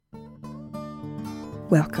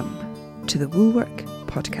Welcome to the Woolwork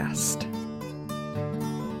Podcast.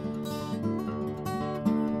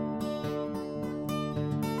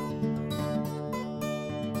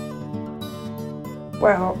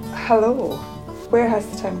 Well, hello. Where has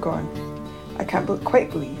the time gone? I can't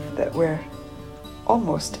quite believe that we're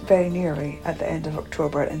almost very nearly at the end of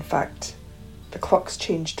October. In fact, the clocks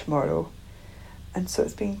change tomorrow, and so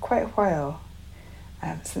it's been quite a while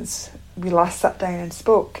since we last sat down and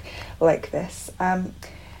spoke like this.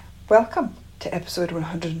 Welcome to episode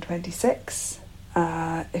 126.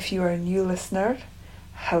 If you are a new listener,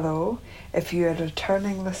 hello. If you are a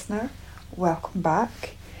returning listener, welcome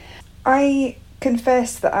back. I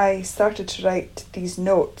confess that I started to write these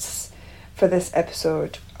notes for this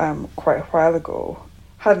episode quite a while ago.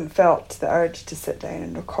 Hadn't felt the urge to sit down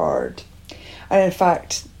and record, and in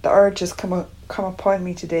fact the urge has come upon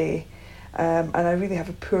me today, and I really have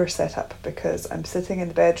a poor setup because I'm sitting in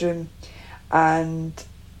the bedroom and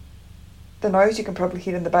the noise you can probably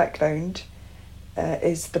hear in the background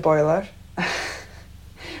is the boiler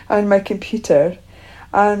and my computer,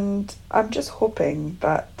 and I'm just hoping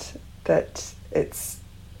that it's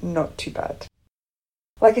not too bad.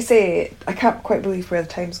 Like I say, I can't quite believe where the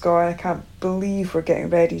time's gone. I can't believe we're getting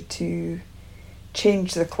ready to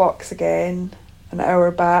change the clocks again, an hour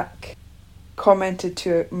back. Commented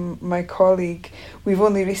to my colleague, we've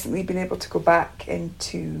only recently been able to go back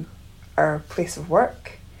into our place of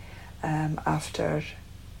work after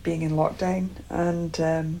being in lockdown, and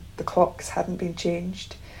the clocks hadn't been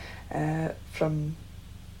changed from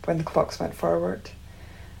when the clocks went forward.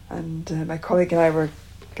 And my colleague and I were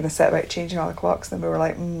going to set about changing all the clocks, and then we were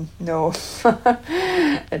like, no,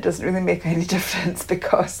 it doesn't really make any difference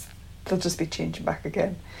because they'll just be changing back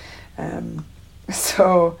again.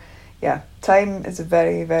 So yeah, time is a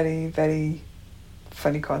very, very, very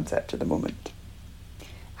funny concept at the moment.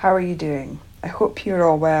 How are you doing? I hope you're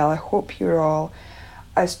all well. I hope you're all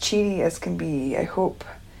as cheery as can be. I hope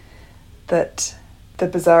that the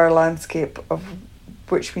bizarre landscape of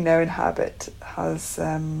which we now inhabit has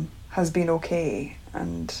been okay.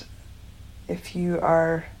 And if you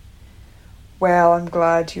are well, I'm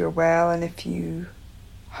glad you're well. And if you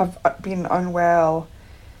have been unwell,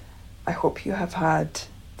 I hope you have had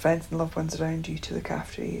friends and loved ones around you to look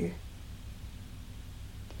after you.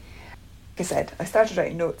 Like I said, I started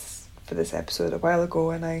writing notes for this episode a while ago,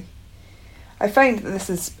 and I find that this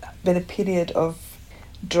has been a period of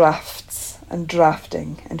drafts and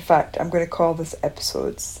drafting. In fact, I'm going to call this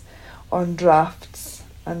episodes on drafts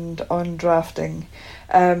and on drafting,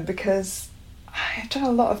 because I've done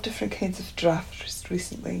a lot of different kinds of drafts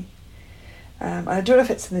recently. And I don't know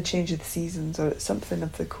if it's in the change of the seasons or it's something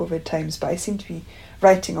of the COVID times, but I seem to be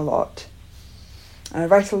writing a lot. And I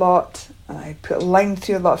write a lot, and I put a line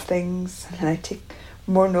through a lot of things, and then I take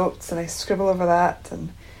more notes and I scribble over that,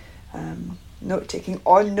 and note-taking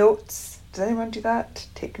on notes. Does anyone do that?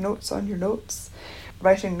 Take notes on your notes?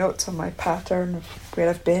 Writing notes on my pattern of where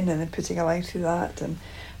I've been and then putting a line through that, and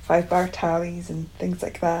 5-bar tallies and things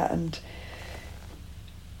like that. And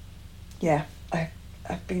yeah,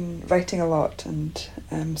 I've been writing a lot and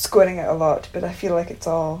scoring out a lot, but I feel like it's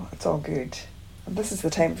all good. And this is the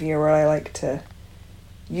time of year where I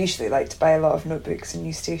usually like to buy a lot of notebooks and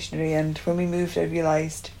new stationery, and when we moved I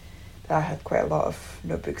realised that I had quite a lot of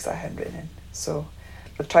notebooks that I hadn't written in. So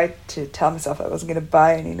I tried to tell myself that I wasn't going to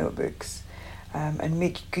buy any notebooks and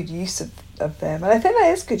make good use of them. And I think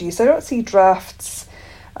that is good use. I don't see drafts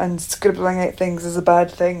and scribbling out things as a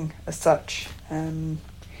bad thing as such.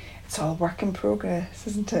 It's all work in progress,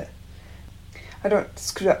 isn't it? I don't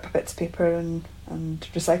screw up bits of paper and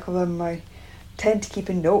recycle them. I tend to keep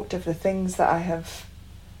a note of the things that I have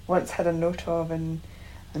once had a note of and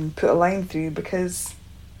put a line through, because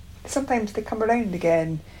sometimes they come around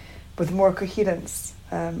again with more coherence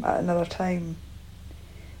at another time.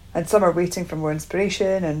 And some are waiting for more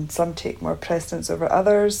inspiration, and some take more precedence over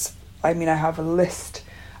others. I mean, I have a list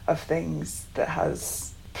of things that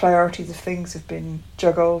has priorities of things have been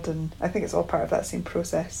juggled, and I think it's all part of that same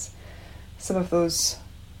process. Some of those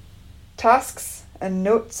tasks and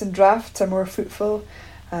notes and drafts are more fruitful,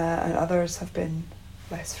 and others have been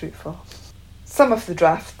less fruitful. Some of the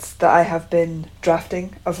drafts that I have been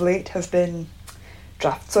drafting of late have been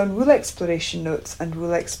drafts on wool exploration notes and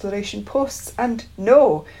wool exploration posts. And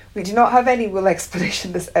no, we do not have any wool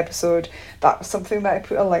exploration this episode. That was something that I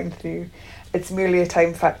put a line through. It's merely a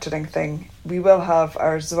time factoring thing. We will have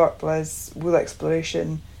our Zwartbles wool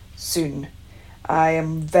exploration soon. I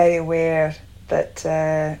am very aware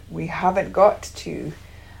that we haven't got to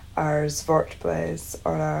our Zwartbles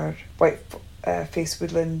or our white face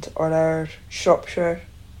woodland or our Shropshire,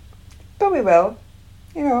 but we will,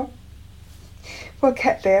 we'll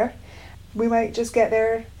get there. We might just get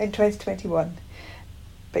there in 2021.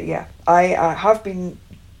 But yeah, I have been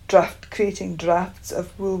creating drafts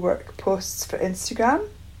of woolwork posts for Instagram,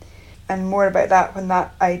 and more about that when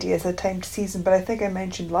that idea is a timed season. But I think I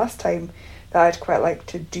mentioned last time that I'd quite like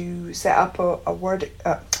to set up a wool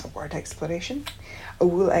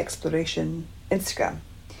exploration Instagram,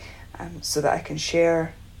 so that I can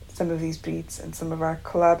share some of these breeds and some of our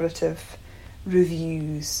collaborative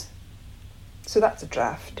reviews. So that's a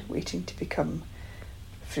draft waiting to become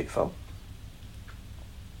fruitful.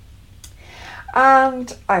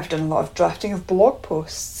 And I've done a lot of drafting of blog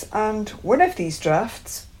posts, and one of these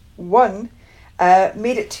drafts, made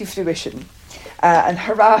it to fruition, and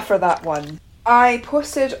hurrah for that one. I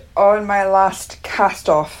posted on my last cast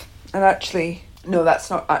off, and actually, no, that's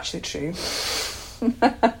not actually true.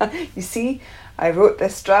 You see, I wrote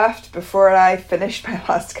this draft before I finished my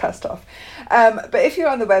last cast off. But if you're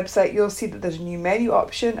on the website, you'll see that there's a new menu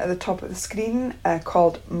option at the top of the screen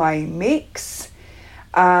called My Makes.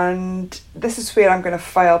 And this is where I'm going to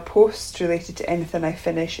file posts related to anything I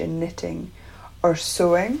finish in knitting or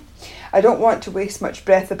sewing. I don't want to waste much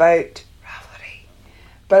breath about Ravelry,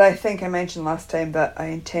 but I think I mentioned last time that I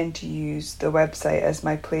intend to use the website as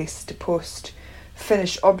my place to post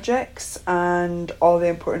finished objects and all the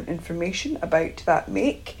important information about that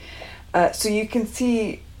make. So you can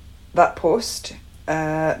see that post,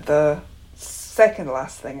 the second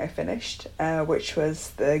last thing I finished, which was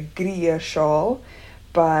the Gruyere shawl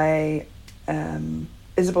by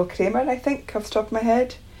Isabel Kramer, I think, off the top of my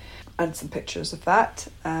head, and some pictures of that.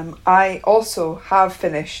 I also have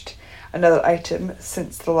finished another item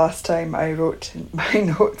since the last time I wrote my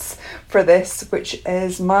notes for this, which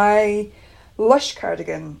is my Lush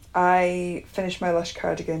cardigan. I finished my Lush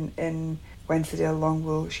cardigan in Wensleydale Long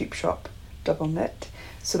Wool Sheep Shop double knit,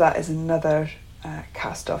 so that is another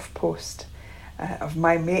cast off post of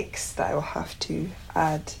my makes that I will have to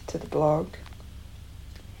add to the blog.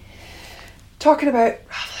 Talking about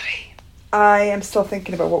Ravelry, I am still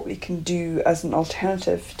thinking about what we can do as an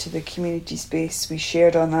alternative to the community space we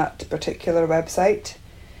shared on that particular website.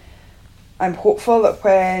 I'm hopeful that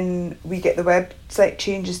when we get the website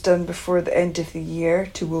changes done before the end of the year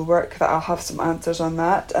to Woolwork, that I'll have some answers on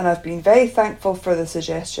that. And I've been very thankful for the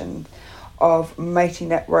suggestion of Mighty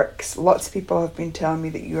Networks. Lots of people have been telling me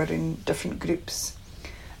that you are in different groups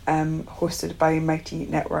hosted by Mighty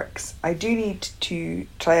Networks. I do need to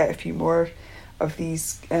try out a few more of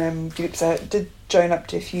these groups. I did join up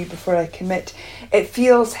to a few before I commit. It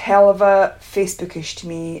feels hell of a Facebookish to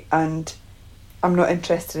me, and I'm not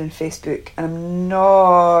interested in Facebook, and I'm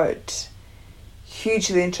not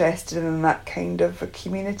hugely interested in that kind of a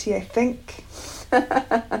community, I think.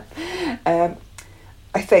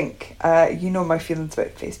 I think you know my feelings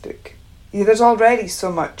about Facebook. Yeah, there's already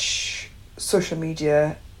so much social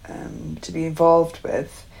media to be involved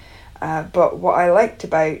with, but what I liked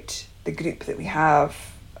about the group that we have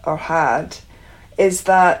or had is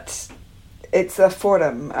that it's a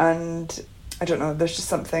forum, and I don't know, there's just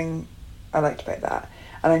something I liked about that,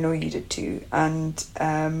 and I know you did too. And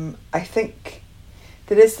I think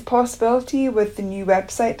there is the possibility with the new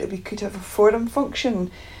website that we could have a forum function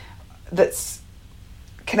that's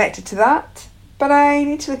connected to that, but I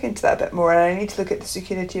need to look into that a bit more, and I need to look at the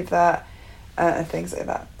security of that and things like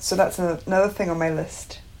that. So that's another thing on my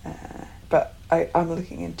list, but I'm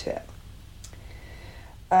looking into it.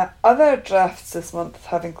 Other drafts this month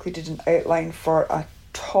have included an outline for a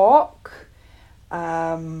talk, but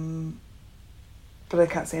I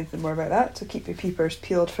can't say anything more about that, so keep your peepers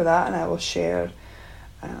peeled for that, and I will share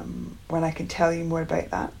when I can tell you more about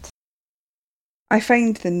that. I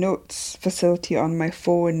find the notes facility on my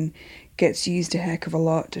phone gets used a heck of a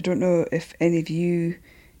lot. I don't know if any of you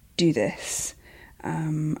do this.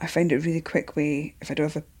 I find it a really quick way, if I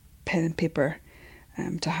don't have a pen and paper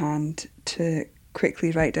to hand, to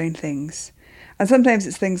quickly write down things. And sometimes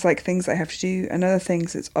it's things like things I have to do, and other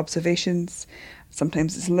things it's observations,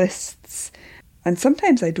 sometimes it's lists, and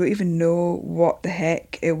sometimes I don't even know what the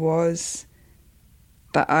heck it was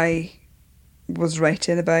that I was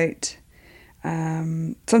writing about.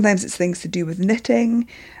 Sometimes it's things to do with knitting.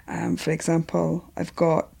 For example, I've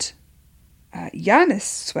got Yanis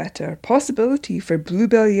sweater, possibility for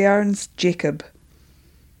Bluebell Yarns Jacob.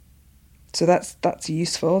 So that's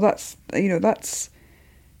useful. That's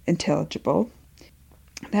intelligible.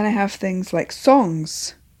 Then I have things like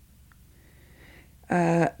songs.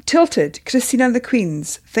 Tilted, Christina and the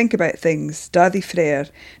Queens, Think About Things, Daði Freyr.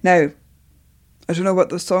 Now, I don't know what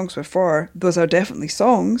those songs were for. Those are definitely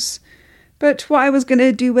songs. But what I was going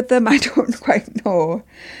to do with them, I don't quite know.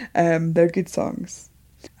 They're good songs.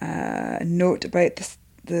 A note about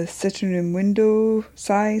the sitting room window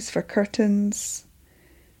size for curtains.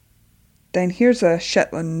 Then here's a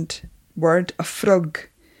Shetland word, a frug.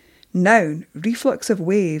 Noun, reflux of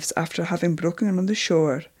waves after having broken on the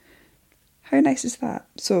shore. How nice is that?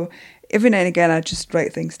 So every now and again I just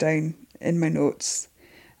write things down in my notes.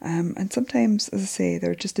 And sometimes, as I say,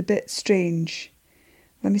 they're just a bit strange.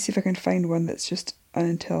 Let me see if I can find one that's just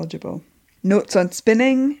unintelligible. Notes on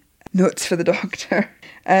spinning. Notes for the doctor.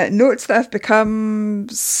 Notes that have become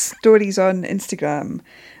stories on Instagram.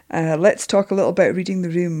 Let's talk a little about reading the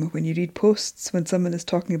room. When you read posts when someone is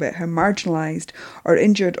talking about how marginalised or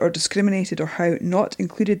injured or discriminated or how not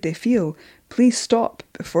included they feel, please stop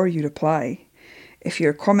before you reply. If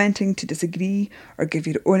you're commenting to disagree or give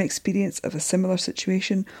your own experience of a similar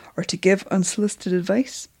situation or to give unsolicited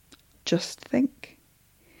advice, just think.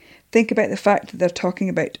 Think about the fact that they're talking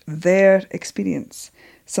about their experience,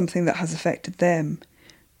 something that has affected them.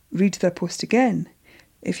 Read their post again.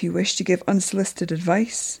 If you wish to give unsolicited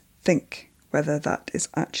advice, think whether that is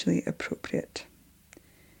actually appropriate.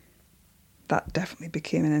 That definitely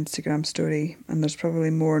became an Instagram story, and there's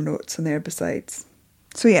probably more notes in there besides.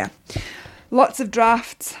 So yeah, lots of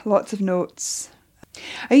drafts, lots of notes.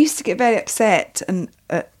 I used to get very upset and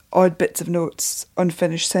odd bits of notes,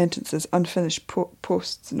 unfinished sentences, unfinished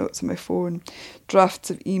posts, notes on my phone,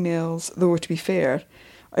 drafts of emails, though to be fair,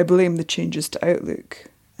 I blame the changes to Outlook,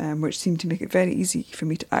 which seem to make it very easy for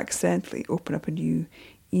me to accidentally open up a new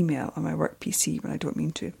email on my work PC when I don't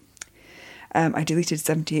mean to. I deleted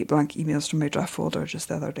 78 blank emails from my draft folder just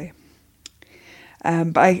the other day.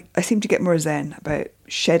 But I seem to get more zen about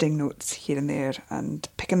shedding notes here and there and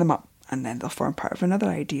picking them up, and then they'll form part of another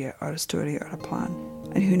idea or a story or a plan.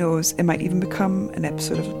 And who knows, it might even become an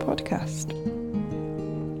episode of a podcast.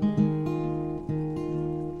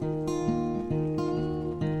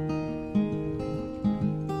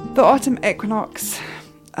 The autumn equinox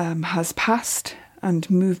has passed and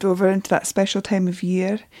moved over into that special time of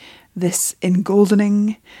year, this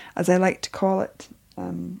engoldening, as I like to call it.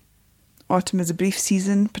 Autumn is a brief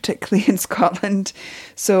season, particularly in Scotland,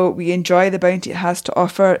 so we enjoy the bounty it has to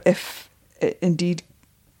offer if it indeed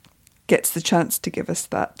gets the chance to give us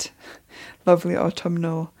that lovely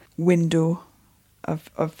autumnal window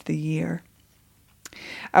of the year.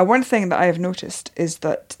 One thing that I have noticed is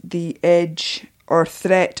that the edge or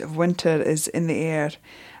threat of winter is in the air,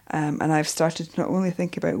 and I've started to not only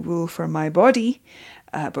think about wool for my body,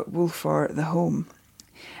 but wool for the home.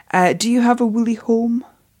 Do you have a woolly home?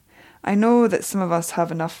 I know that some of us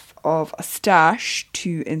have enough of a stash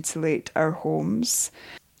to insulate our homes.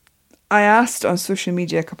 I asked on social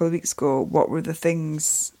media a couple of weeks ago what were the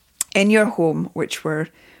things in your home which were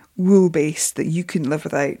wool-based that you couldn't live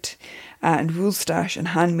without, and wool stash and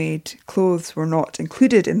handmade clothes were not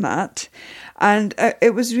included in that. And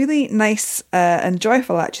it was really nice and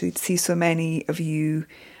joyful actually to see so many of you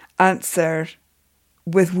answer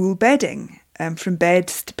with wool bedding, from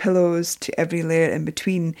beds to pillows to every layer in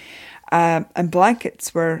between. And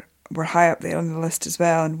blankets were high up there on the list as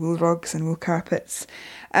well, and wool rugs and wool carpets.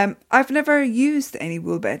 I've never used any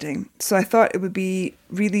wool bedding, so I thought it would be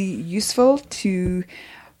really useful to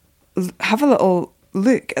have a little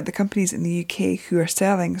look at the companies in the UK who are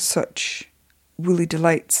selling such woolly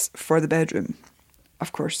delights for the bedroom.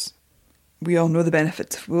 Of course, we all know the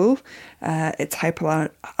benefits of wool. It's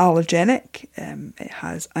hypoallergenic, it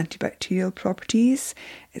has antibacterial properties,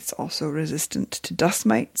 it's also resistant to dust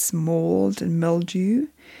mites, mould and mildew.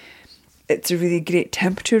 It's a really great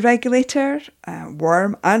temperature regulator,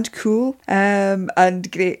 warm and cool, and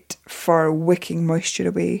great for wicking moisture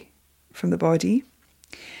away from the body.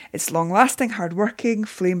 It's long-lasting, hard-working,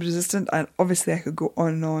 flame-resistant, and obviously I could go on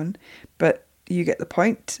and on, but you get the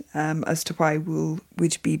point as to why wool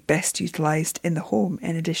would be best utilised in the home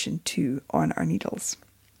in addition to on our needles.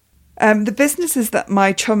 The businesses that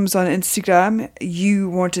my chums on Instagram you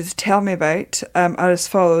wanted to tell me about are as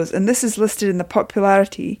follows, and this is listed in the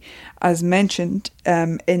popularity as mentioned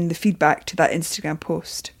in the feedback to that Instagram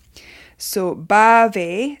post. So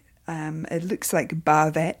Bave, it looks like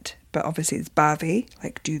Bavette, but obviously it's Bave,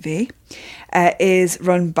 like duvet, is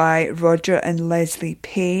run by Roger and Leslie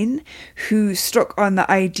Payne, who struck on the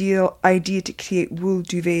idea to create wool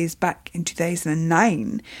duvets back in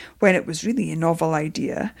 2009, when it was really a novel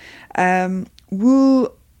idea.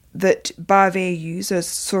 Wool that Bave use is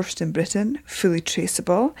sourced in Britain, fully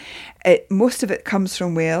traceable. Most of it comes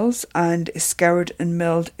from Wales and is scoured and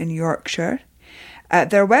milled in Yorkshire.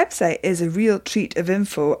 Their website is a real treat of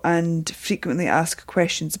info and frequently asked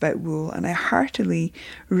questions about wool, and I heartily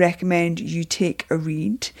recommend you take a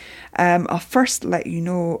read. I'll first let you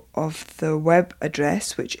know of the web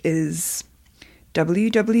address, which is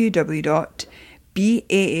www.bave,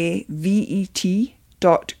 BAAVET.co.uk,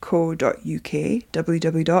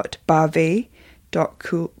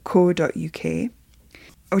 www.bavet.co.uk.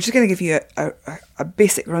 I'm just going to give you a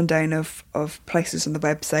basic rundown of prices on the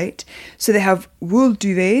website. So they have wool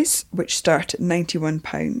duvets, which start at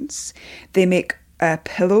 £91. They make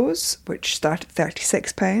pillows, which start at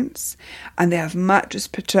 £36. And they have mattress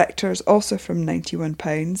protectors, also from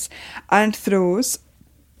 £91, and throws.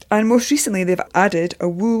 And most recently, they've added a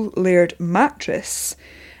wool layered mattress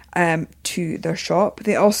to their shop.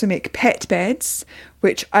 They also make pet beds,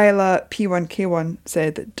 which Isla P1K1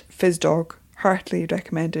 said that FizzDog heartily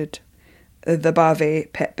recommended the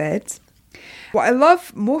Bavet pet beds. What I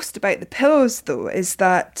love most about the pillows, though, is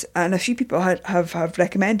that, and a few people have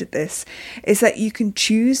recommended this, is that you can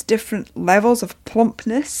choose different levels of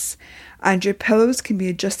plumpness, and your pillows can be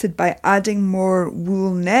adjusted by adding more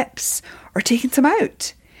wool neps or taking some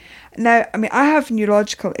out. Now, I mean, I have a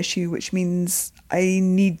neurological issue, which means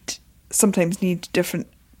I sometimes need different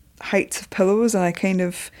heights of pillows, and I kind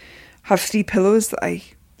of have 3 pillows that I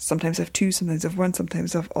sometimes have 2, sometimes have 1,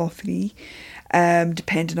 sometimes have all 3,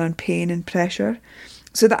 depending on pain and pressure.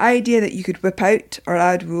 So the idea that you could whip out or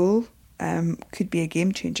add wool could be a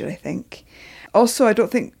game changer, I think. Also, I don't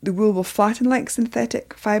think the wool will flatten like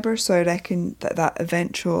synthetic fibre, so I reckon that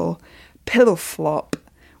eventual pillow flop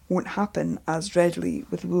won't happen as readily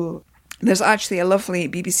with wool. There's actually a lovely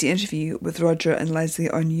BBC interview with Roger and Leslie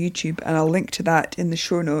on YouTube, and I'll link to that in the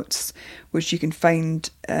show notes, which you can find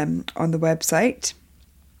on the website.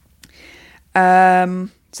 So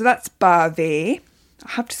that's Bavet. I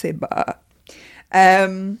have to say Ba.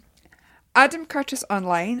 Adam Curtis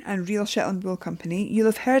Online and Real Shetland Wool Company. You'll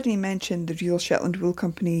have heard me mention the Real Shetland Wool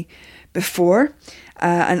Company before,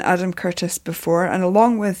 and Adam Curtis before, and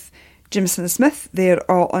along with Jimson and Smith, they're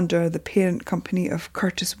all under the parent company of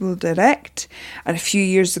Curtis Wool Direct. And a few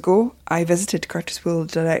years ago, I visited Curtis Wool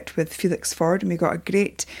Direct with Felix Ford, and we got a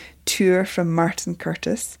great tour from Martin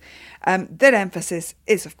Curtis. Their emphasis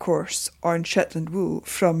is, of course, on Shetland wool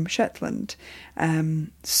from Shetland.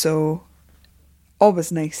 So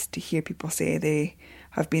always nice to hear people say they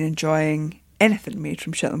have been enjoying anything made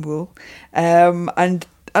from Shetland wool. And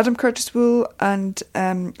Adam Curtis Wool and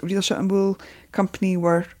Real Shetland Wool Company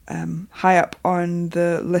were high up on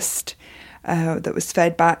the list that was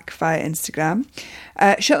fed back via Instagram.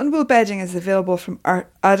 Shetland wool bedding is available from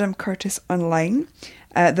Adam Curtis Online.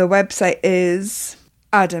 The website is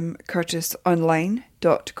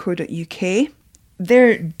adamcurtisonline.co.uk.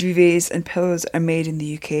 Their duvets and pillows are made in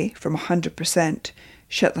the UK from 100%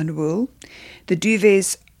 Shetland wool. The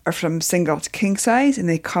duvets are from single to king size, and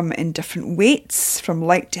they come in different weights from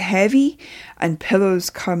light to heavy, and pillows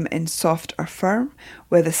come in soft or firm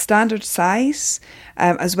with a standard size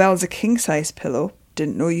as well as a king size pillow.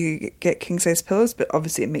 Didn't know you get king size pillows, but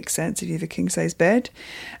obviously it makes sense if you have a king size bed.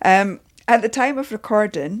 At the time of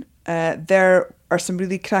recording, there are some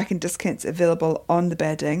really cracking discounts available on the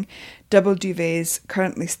bedding. Double duvets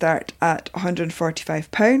currently start at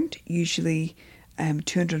 £145, usually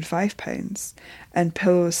 £205, and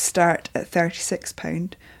pillows start at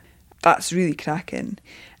 £36. That's really cracking.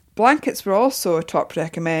 Blankets were also a top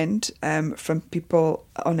recommend from people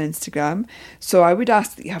on Instagram, so I would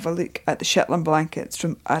ask that you have a look at the Shetland blankets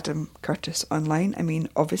from Adam Curtis Online. I mean,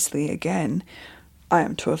 obviously, again, I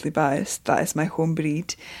am totally biased. That is my home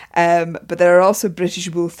breed. But there are also British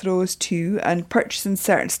wool throws too, and purchasing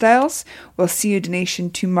certain styles will see a donation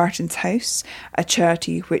to Martin's House, a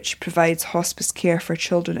charity which provides hospice care for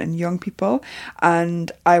children and young people.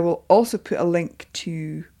 And I will also put a link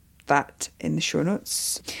to that in the show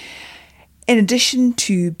notes. In addition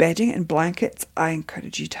to bedding and blankets, I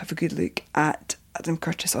encourage you to have a good look at Adam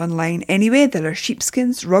Curtis Online. Anyway, there are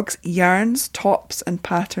sheepskins, rugs, yarns, tops and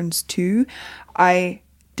patterns too. I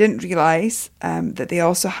didn't realise that they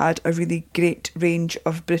also had a really great range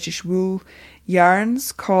of British wool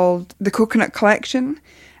yarns called the Coconut Collection,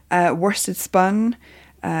 worsted spun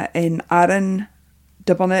in Aran,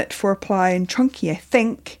 double knit, 4-ply and chunky, I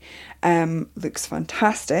think. Looks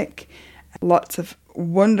fantastic. Lots of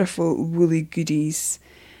wonderful woolly goodies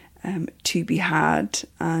to be had,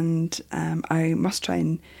 and I must try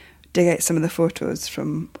and dig out some of the photos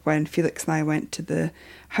from when Felix and I went to the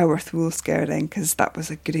Haworth Wool Skirting, because that was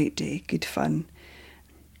a great day, good fun.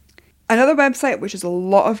 Another website which has a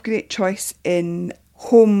lot of great choice in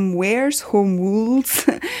home wares, home wools,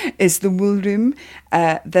 is the Wool Room.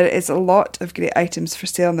 There is a lot of great items for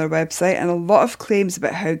sale on their website, and a lot of claims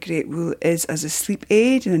about how great wool is as a sleep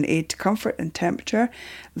aid and an aid to comfort and temperature.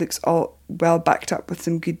 Looks all well backed up with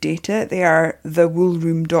some good data. They are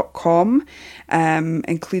thewoolroom.com,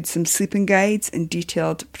 includes some sleeping guides and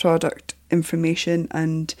detailed product information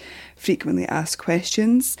and frequently asked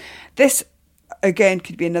questions. This, again,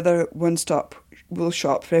 could be another one-stop wool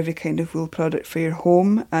shop for every kind of wool product for your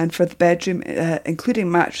home and for the bedroom,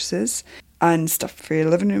 including mattresses and stuff for your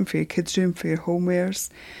living room, for your kids' room, for your homewares.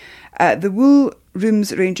 The Wool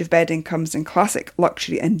Room's range of bedding comes in classic,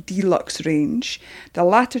 luxury and deluxe range. The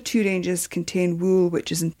latter two ranges contain wool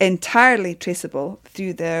which is entirely traceable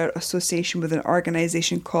through their association with an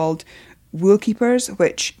organisation called Wool Keepers,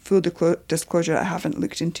 which, full disclosure, I haven't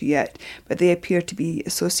looked into yet, but they appear to be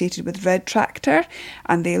associated with Red Tractor,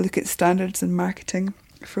 and they look at standards and marketing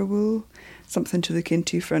for wool. Something to look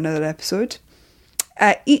into for another episode.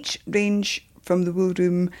 Each range from the Wool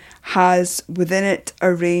Room has within it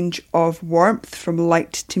a range of warmth from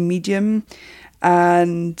light to medium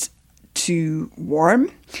and to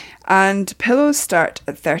warm. And pillows start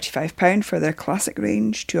at £35 for their classic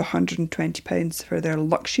range to £120 for their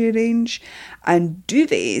luxury range. And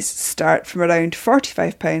duvets start from around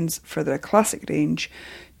 £45 for their classic range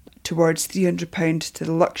towards £300 to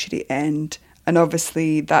the luxury end. And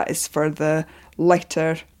obviously that is for the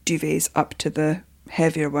lighter duvets up to the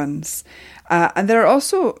heavier ones. And there are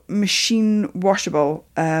also machine washable,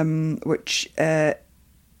 which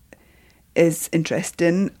is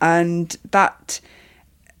interesting, and that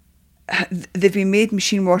they've been made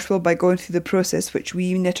machine washable by going through the process which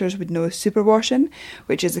we knitters would know as superwashing,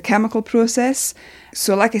 which is a chemical process.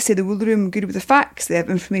 So like I say, the Wool Room, good with the facts. They have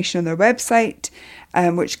information on their website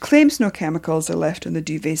which claims no chemicals are left on the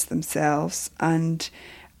duvets themselves, and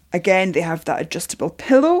again, they have that adjustable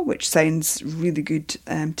pillow, which sounds really good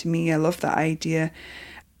to me. I love that idea.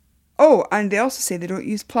 Oh, and they also say they don't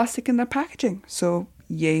use plastic in their packaging, so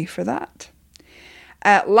yay for that.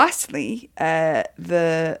 Lastly,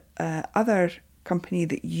 the other company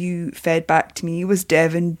that you fed back to me was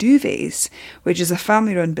Devon Duvets, which is a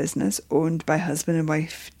family-run business owned by husband and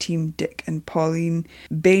wife team Dick and Pauline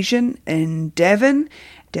Bajan in Devon.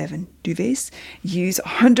 Devon Duvets use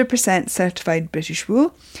 100% certified British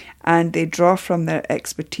wool, and they draw from their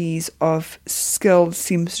expertise of skilled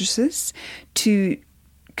seamstresses to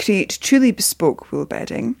create truly bespoke wool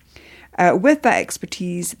bedding. With that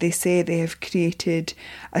expertise, they say they have created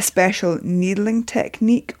a special needling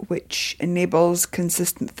technique which enables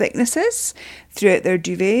consistent thicknesses throughout their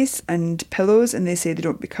duvets and pillows, and they say they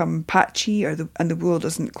don't become patchy and the wool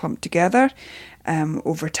doesn't clump together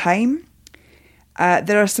over time.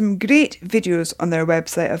 There are some great videos on their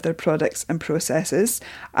website of their products and processes.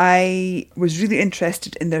 I was really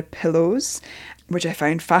interested in their pillows, which I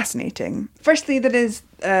found fascinating. Firstly, there is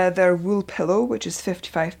their wool pillow, which is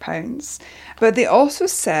 £55, but they also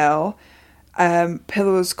sell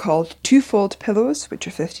pillows called two-fold pillows, which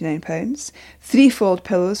are £59, three-fold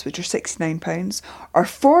pillows, which are £69, or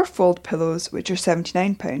four-fold pillows, which are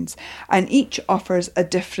 £79, and each offers a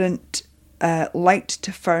different light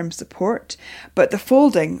to firm support, but the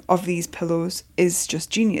folding of these pillows is just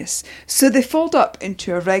genius. So they fold up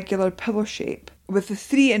into a regular pillow shape. With the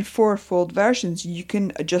 3 and 4 fold versions, you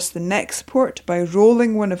can adjust the neck support by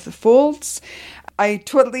rolling one of the folds.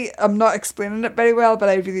 I'm not explaining it very well, but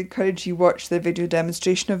I really encourage you watch the video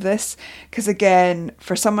demonstration of this, because again,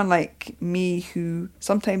 for someone like me who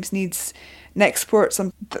sometimes needs neck support,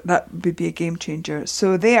 that would be a game changer.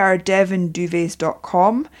 So they are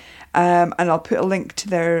devonduvets.com. And I'll put a link to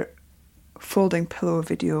their folding pillow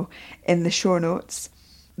video in the show notes.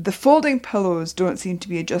 The folding pillows don't seem to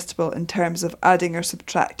be adjustable in terms of adding or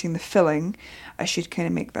subtracting the filling. I should kind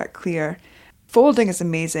of make that clear. Folding is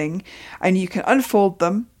amazing, and you can unfold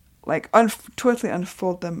them, totally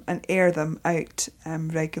unfold them and air them out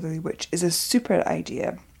regularly, which is a super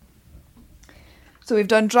idea. So we've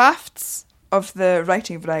done drafts of the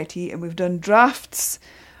writing variety, and we've done drafts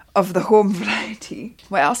of the home variety.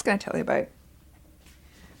 What else can I tell you about?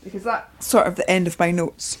 Because that's sort of the end of my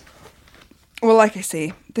notes. Well, like I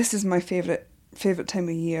say, this is my favourite time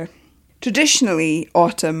of year. Traditionally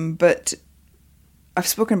autumn, but I've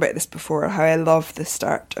spoken about this before, how I love the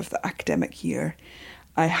start of the academic year.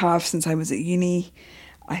 I have since I was at uni.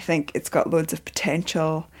 I think it's got loads of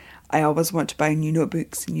potential. I always want to buy new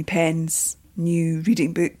notebooks, new pens, new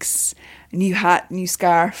reading books, a new hat, new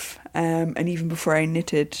scarf, and even before I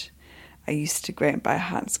knitted, I used to go out and buy a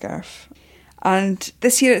hat and scarf. And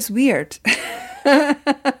this year it's weird.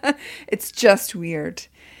 It's just weird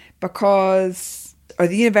because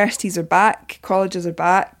the universities are back, colleges are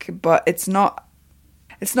back, but it's not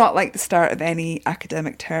like the start of any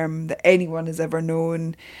academic term that anyone has ever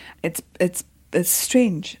known. It's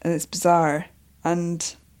strange and it's bizarre,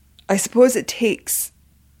 and I suppose it takes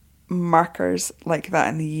markers like that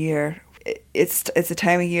in the year. It's a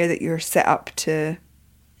time of year that you're set up to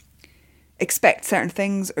expect certain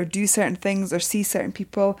things or do certain things or see certain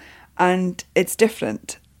people, and it's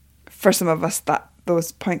different. For some of us, that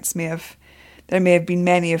those points there may have been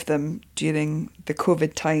many of them during the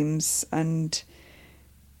COVID times, and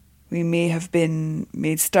we may have been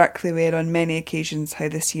made starkly aware on many occasions how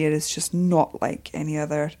this year is just not like any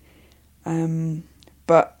other.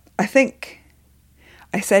 But I think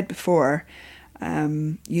I said before,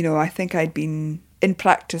 I think I'd been in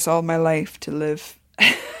practice all my life to live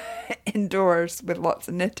indoors with lots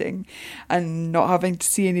of knitting and not having to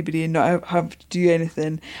see anybody and not have to do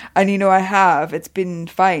anything. And, I have. It's been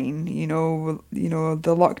fine.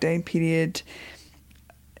 The lockdown period,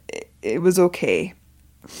 it was okay.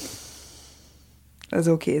 As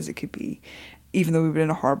okay as it could be, even though we were in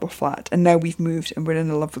a horrible flat. And now we've moved and we're in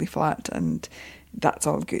a lovely flat, and that's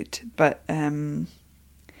all good. But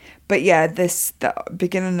yeah, the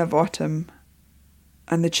beginning of autumn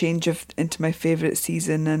and the change into my favourite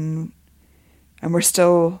season, and we're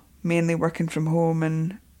still mainly working from home,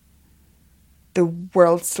 and the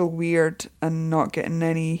world's still weird and not getting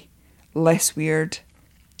any less weird.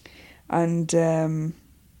 And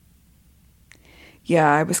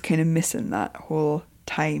I was kind of missing that whole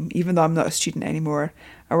time, even though I'm not a student anymore.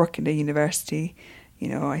 I work in a university.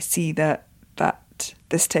 I see that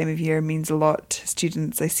this time of year means a lot to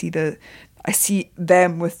students. I see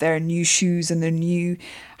them with their new shoes and their new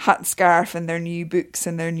hat and scarf and their new books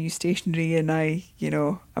and their new stationery, and I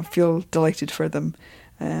feel delighted for them.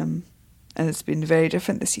 And it's been very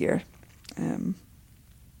different this year.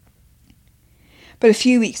 But a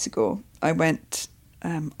few weeks ago, I went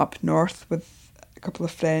up north with a couple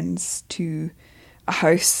of friends to a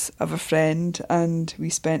house of a friend, and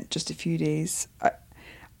we spent just a few days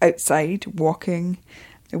outside walking.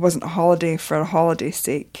 It wasn't a holiday for a holiday's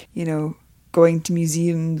sake, going to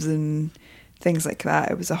museums and things like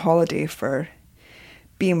that. It was a holiday for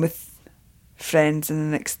being with friends in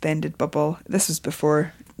an extended bubble. This was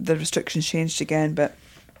before the restrictions changed again, but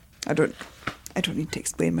I don't need to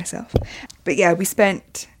explain myself. But yeah, we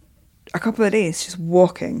spent a couple of days just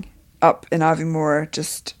walking up in Aviemore,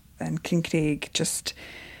 and Kincraig, just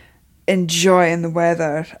enjoying the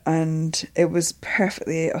weather, and it was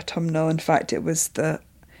perfectly autumnal. In fact,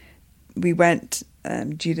 we went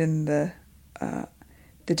during the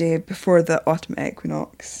day before the autumn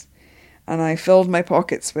equinox, and I filled my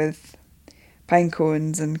pockets with pine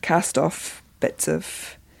cones and cast off bits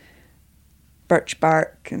of birch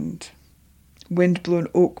bark and wind-blown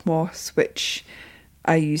oak moss, which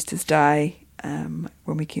I used as dye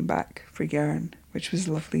when we came back for yarn, which was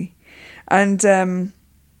lovely. And it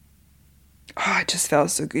just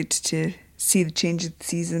felt so good to see the change of the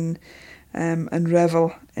season and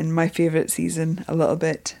revel in my favourite season a little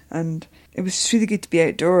bit. And it was just really good to be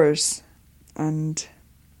outdoors and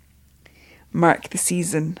mark the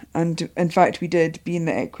season. And in fact, we did, being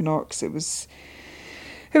the equinox. It was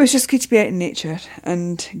just good to be out in nature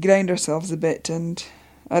and ground ourselves a bit. And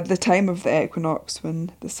at the time of the equinox,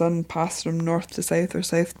 when the sun passed from north to south or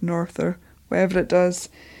south to north or wherever it does,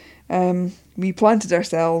 we planted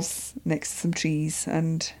ourselves next to some trees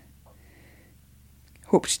and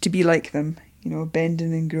hoped to be like them,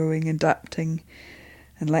 bending and growing, adapting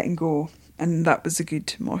and letting go. And that was a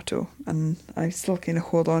good motto. And I still kind of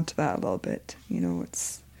hold on to that a little bit.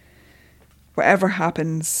 It's whatever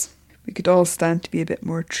happens, we could all stand to be a bit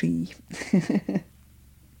more tree.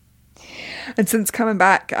 And since coming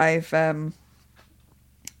back, I've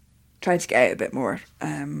tried to get out a bit more.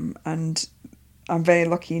 And I'm very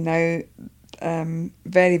lucky now,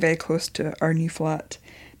 very, very close to our new flat.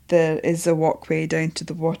 There is a walkway down to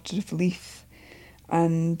the Water of Leith,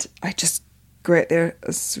 and I just go out there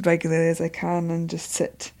as regularly as I can and just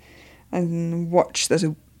sit and watch. There's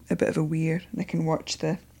a bit of a weir, and I can watch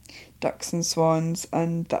the ducks and swans.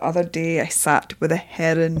 And the other day I sat with a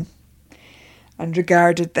heron and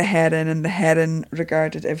regarded the heron, and the heron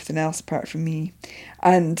regarded everything else apart from me.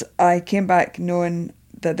 And I came back knowing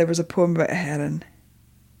that there was a poem about a heron.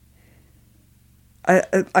 I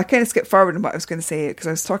kind of skipped forward in what I was going to say, because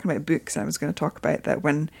I was talking about books, and I was going to talk about that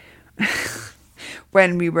when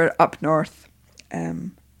when we were up north,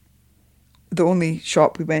 the only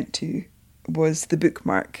shop we went to was the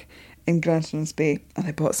Bookmark in Grantown's-Bay, and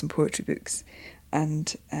I bought some poetry books.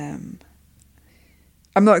 And I'm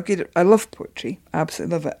not good at... I love poetry. I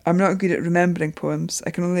absolutely love it. I'm not good at remembering poems.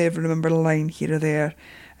 I can only ever remember a line here or there,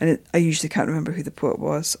 and I usually can't remember who the poet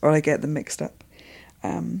was, or I get them mixed up.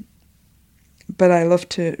 But I love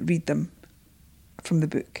to read them from the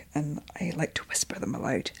book, and I like to whisper them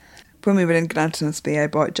aloud. When we were in Grantown's-Bay, I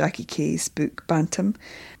bought Jackie Kay's book, Bantam.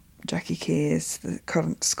 Jackie Kay is the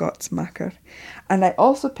current Scots macker. And I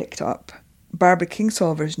also picked up Barbara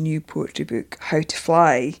Kingsolver's new poetry book, How to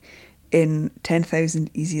Fly, in 10,000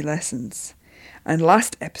 Easy Lessons. And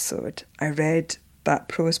last episode, I read that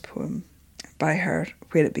prose poem by her,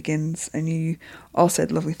 Where It Begins, and you all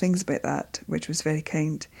said lovely things about that, which was very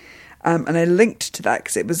kind. And I linked to that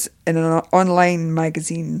because it was in an online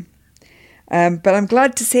magazine. But I'm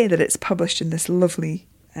glad to say that it's published in this lovely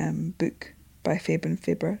book by Faber &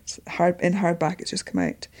 Faber. It's in hardback, it's just come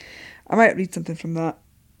out. I might read something from that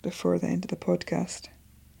before the end of the podcast.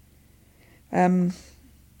 I'm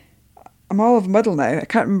all of a muddle now. I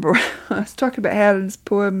can't remember. I was talking about Heron's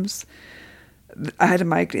poems. I had a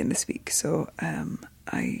migraine this week, so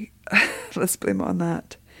let's blame it on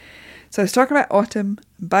that. So I was talking about autumn,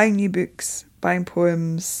 buying new books, buying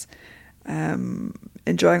poems,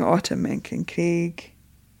 enjoying autumn in Kincraig,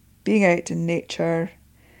 being out in nature,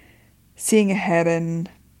 seeing a heron,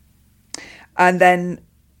 and then,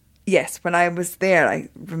 yes, when I was there, I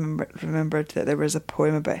remembered that there was a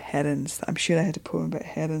poem about herons. I'm sure I had a poem about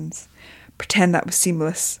herons. Pretend that was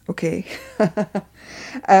seamless, okay?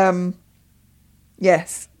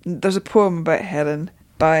 Yes, there's a poem about heron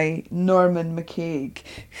by Norman McCaig,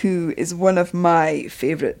 who is one of my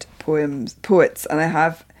favourite poets, and I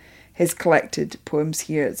have his collected poems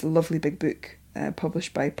here. It's a lovely big book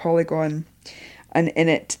published by Polygon, and in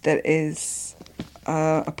it there is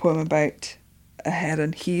a poem about a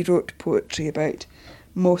heron. He wrote poetry about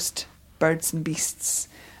most birds and beasts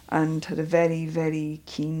and had a very, very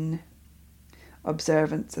keen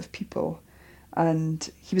observance of people. And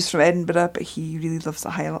he was from Edinburgh, but he really loved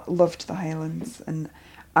the Highlands and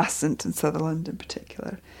Assynt and Sutherland in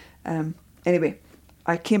particular. Anyway,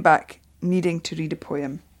 I came back needing to read a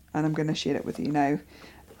poem, and I'm going to share it with you now,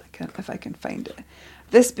 if I can find it.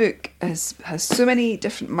 This book has so many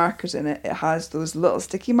different markers in it. It has those little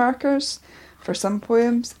sticky markers for some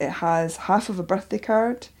poems. It has half of a birthday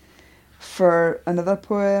card for another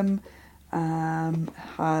poem.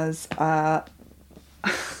 Has a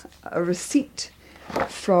receipt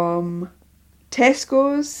from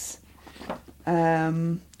Tesco's,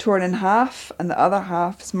 torn in half, and the other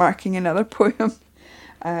half is marking another poem.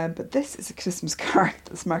 But this is a Christmas card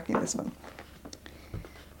that's marking this one.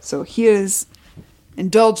 So here's,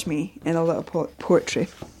 indulge me in a little poetry.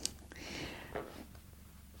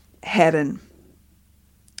 Heron.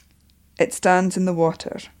 It stands in the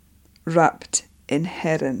water, wrapped in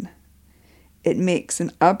heron. It makes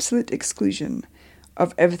an absolute exclusion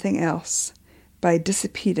of everything else by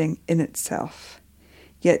disappearing in itself,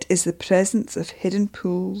 yet is the presence of hidden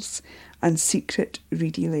pools and secret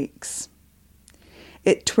reedy lakes.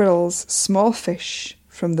 It twirls small fish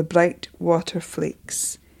from the bright water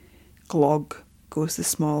flakes. Glog goes the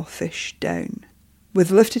small fish down.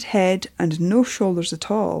 With lifted head and no shoulders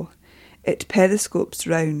at all, it periscopes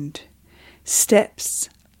round, steps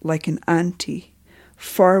like an ante,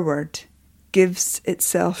 forward, gives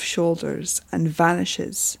itself shoulders and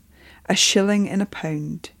vanishes, a shilling in a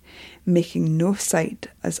pound, making no sight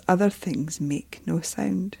as other things make no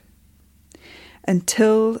sound.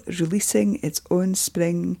 Until, releasing its own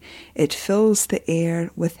spring, it fills the air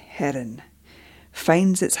with heron,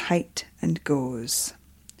 finds its height and goes,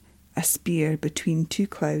 a spear between two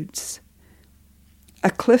clouds. A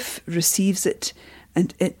cliff receives it,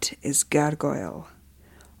 and it is gargoyle.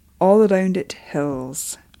 All around it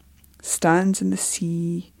hills, stands in the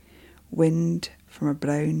sea, wind from a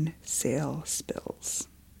brown sail spills.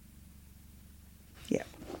 Yeah.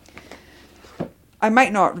 I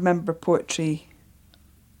might not remember poetry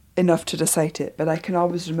enough to recite it, but I can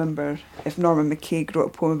always remember if Norman McCaig wrote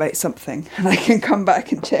a poem about something, and I can come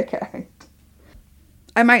back and check it out.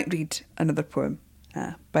 I might read another poem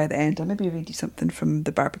by the end. I'll maybe read you something from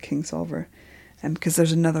the Barbara Kingsolver, because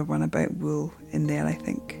there's another one about wool in there, I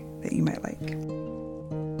think, that you might like.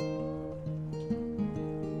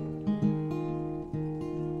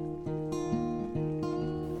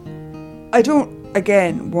 I don't,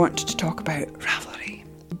 again, want to talk about Ravelry,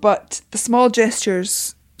 but the Small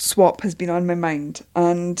Gestures swap has been on my mind,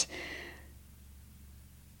 and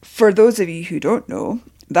for those of you who don't know,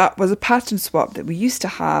 that was a pattern swap that we used to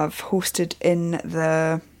have hosted in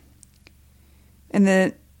the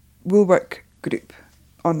Woolwork group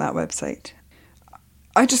on that website.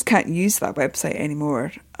 I just can't use that website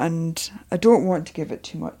anymore, and I don't want to give it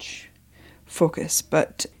too much focus,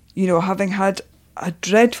 but, having had a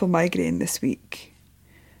dreadful migraine this week,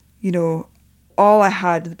 all I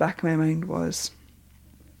had in the back of my mind was,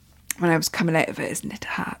 when I was coming out of it, is knit a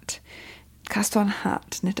hat. Cast on a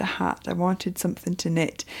hat, knit a hat. I wanted something to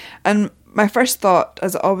knit. And my first thought,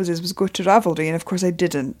 as it always is, was go to Ravelry, and of course I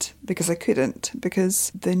didn't, because I couldn't,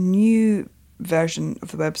 because the new version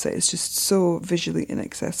of the website is just so visually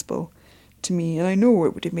inaccessible to me, and I know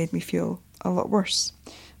it would have made me feel a lot worse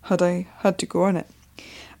had I had to go on it.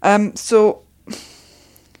 So,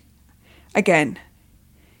 again,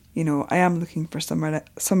 you know, I am looking for somewhere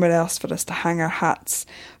else for us to hang our hats,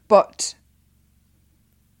 but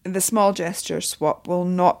the small gesture swap will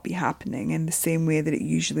not be happening in the same way that it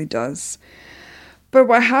usually does. But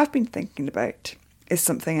what I have been thinking about is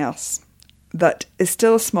something else that is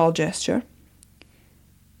still a small gesture,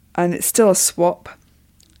 and it's still a swap,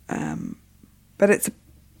 but it's a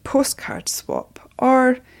postcard swap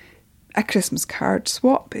or a Christmas card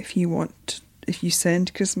swap if you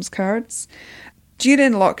send Christmas cards.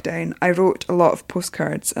 During lockdown, I wrote a lot of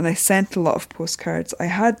postcards and I sent a lot of postcards. I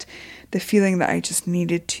had the feeling that I just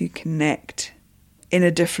needed to connect in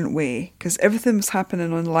a different way because everything was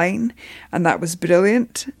happening online and that was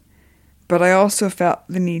brilliant. But I also felt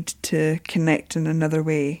the need to connect in another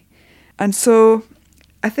way. And so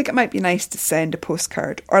I think it might be nice to send a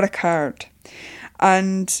postcard or a card.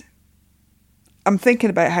 And I'm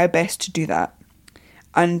thinking about how best to do that.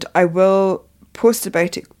 And I will post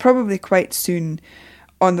about it probably quite soon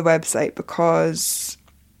on the website, because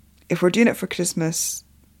if we're doing it for Christmas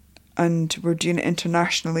and we're doing it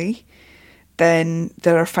internationally, then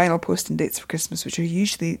there are final posting dates for Christmas, which are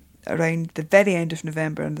usually around the very end of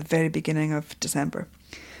November and the very beginning of December.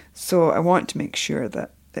 So I want to make sure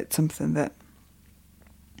that it's something that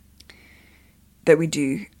we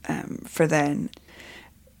do for then.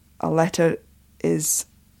 A letter is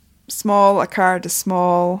small, a card is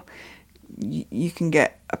small. You can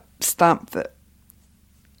get a stamp that,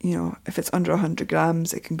 you know, if it's under 100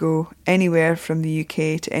 grams, it can go anywhere from the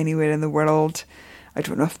UK to anywhere in the world. I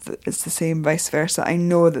don't know if it's the same vice versa. I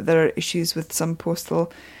know that there are issues with some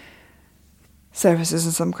postal services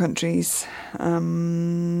in some countries.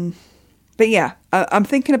 But yeah, I'm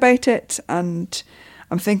thinking about it, and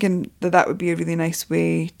I'm thinking that would be a really nice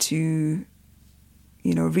way to,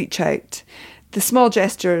 you know, reach out. The small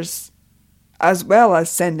gestures, as well as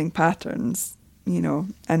sending patterns, you know,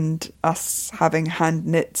 and us having hand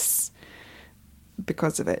knits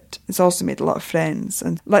because of it. It's also made a lot of friends.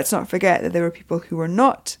 And let's not forget that there were people who were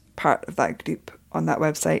not part of that group on that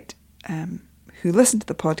website who listened to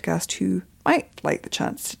the podcast who might like the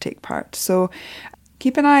chance to take part. So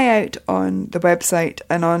keep an eye out on the website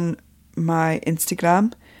and on my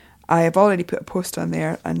Instagram. I have already put a post on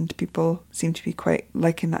there and people seem to be quite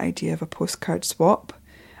liking the idea of a postcard swap.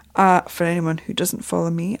 For anyone who doesn't follow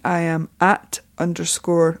me, I am @_woolwork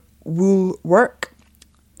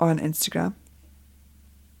on Instagram.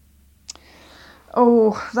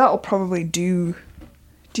 Oh, that'll probably do.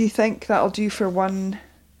 Do you think that'll do for one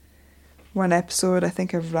episode? I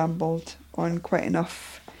think I've rambled on quite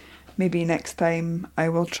enough. Maybe next time I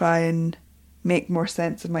will try and make more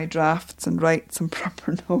sense of my drafts and write some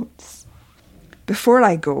proper notes. Before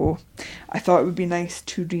I go, I thought it would be nice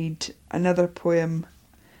to read another poem.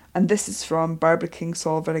 And this is from Barbara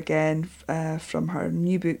Kingsolver again, from her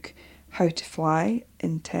new book, How to Fly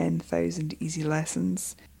in 10,000 Easy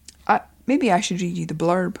Lessons. Maybe I should read you the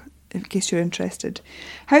blurb, in case you're interested.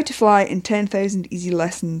 How to Fly in 10,000 Easy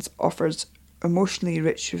Lessons offers emotionally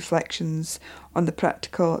rich reflections on the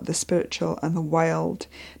practical, the spiritual and the wild.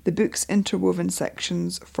 The book's interwoven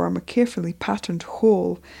sections form a carefully patterned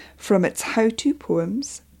whole, from its how-to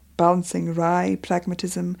poems, balancing wry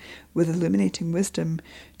pragmatism with illuminating wisdom,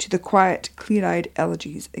 to the quiet, clear-eyed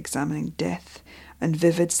elegies examining death and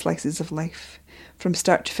vivid slices of life. From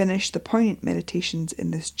start to finish, the poignant meditations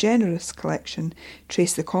in this generous collection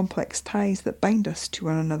trace the complex ties that bind us to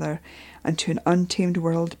one another and to an untamed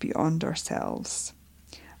world beyond ourselves.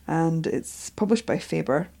 And it's published by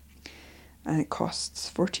Faber, and it costs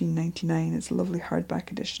 $14.99. It's a lovely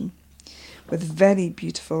hardback edition with very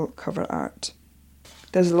beautiful cover art.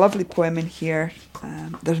 There's a lovely poem in here.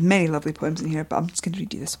 There's many lovely poems in here, but I'm just going to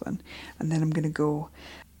read you this one, and then I'm going to go.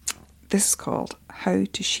 This is called How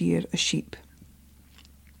to Shear a Sheep.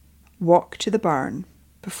 Walk to the barn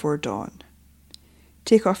before dawn.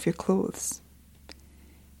 Take off your clothes.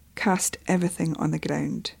 Cast everything on the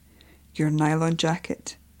ground, your nylon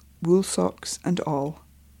jacket, wool socks and all.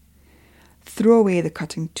 Throw away the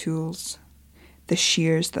cutting tools, the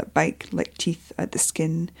shears that bite like teeth at the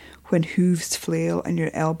skin when hooves flail and your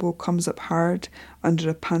elbow comes up hard under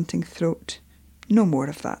a panting throat. No more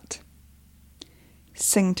of that.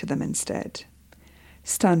 Sing to them instead.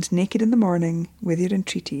 Stand naked in the morning with your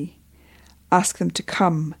entreaty. Ask them to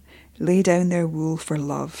come, lay down their wool for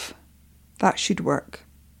love. That should work.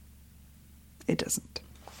 It doesn't.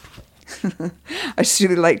 I just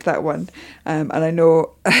really liked that one. And I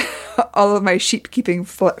know all of my sheep-keeping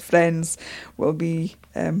friends will be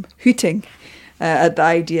hooting at the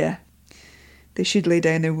idea. They should lay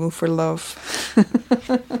down their wool for love.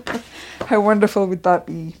 How wonderful would that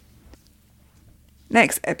be?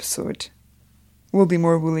 Next episode will be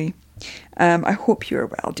more woolly. I hope you are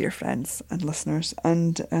well, dear friends and listeners,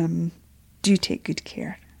 and do take good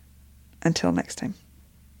care. Until next time.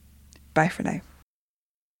 Bye for now.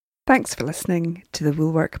 Thanks for listening to the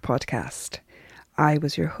Woolwork Podcast. I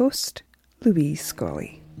was your host, Louise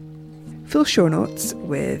Scully. Full show notes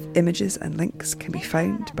with images and links can be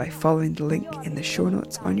found by following the link in the show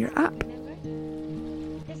notes on your app.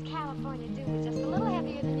 This California dew is just a little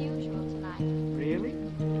heavier than usual tonight. Really?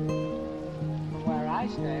 From where I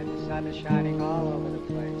stand, the sun is shining all over the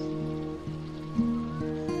place.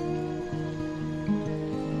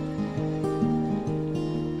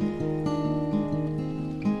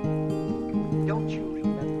 Don't you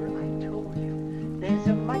remember I told you there's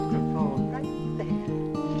a microphone right there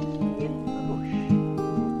in the bush?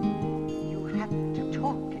 You have to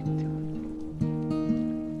talk into it.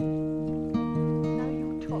 Now you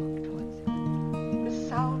talk towards it. The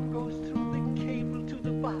sound goes through the cable to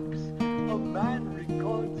the box. A man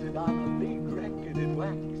records it on a big record in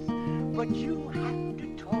wax. But you have to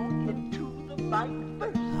talk into the mic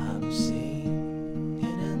first. I'm singing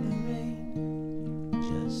in the rain,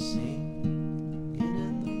 just singing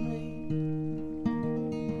in the rain.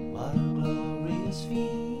 What a glorious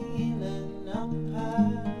feeling, I'm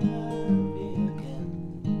happy again.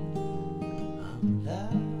 I'm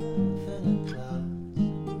laughing at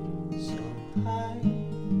clouds so high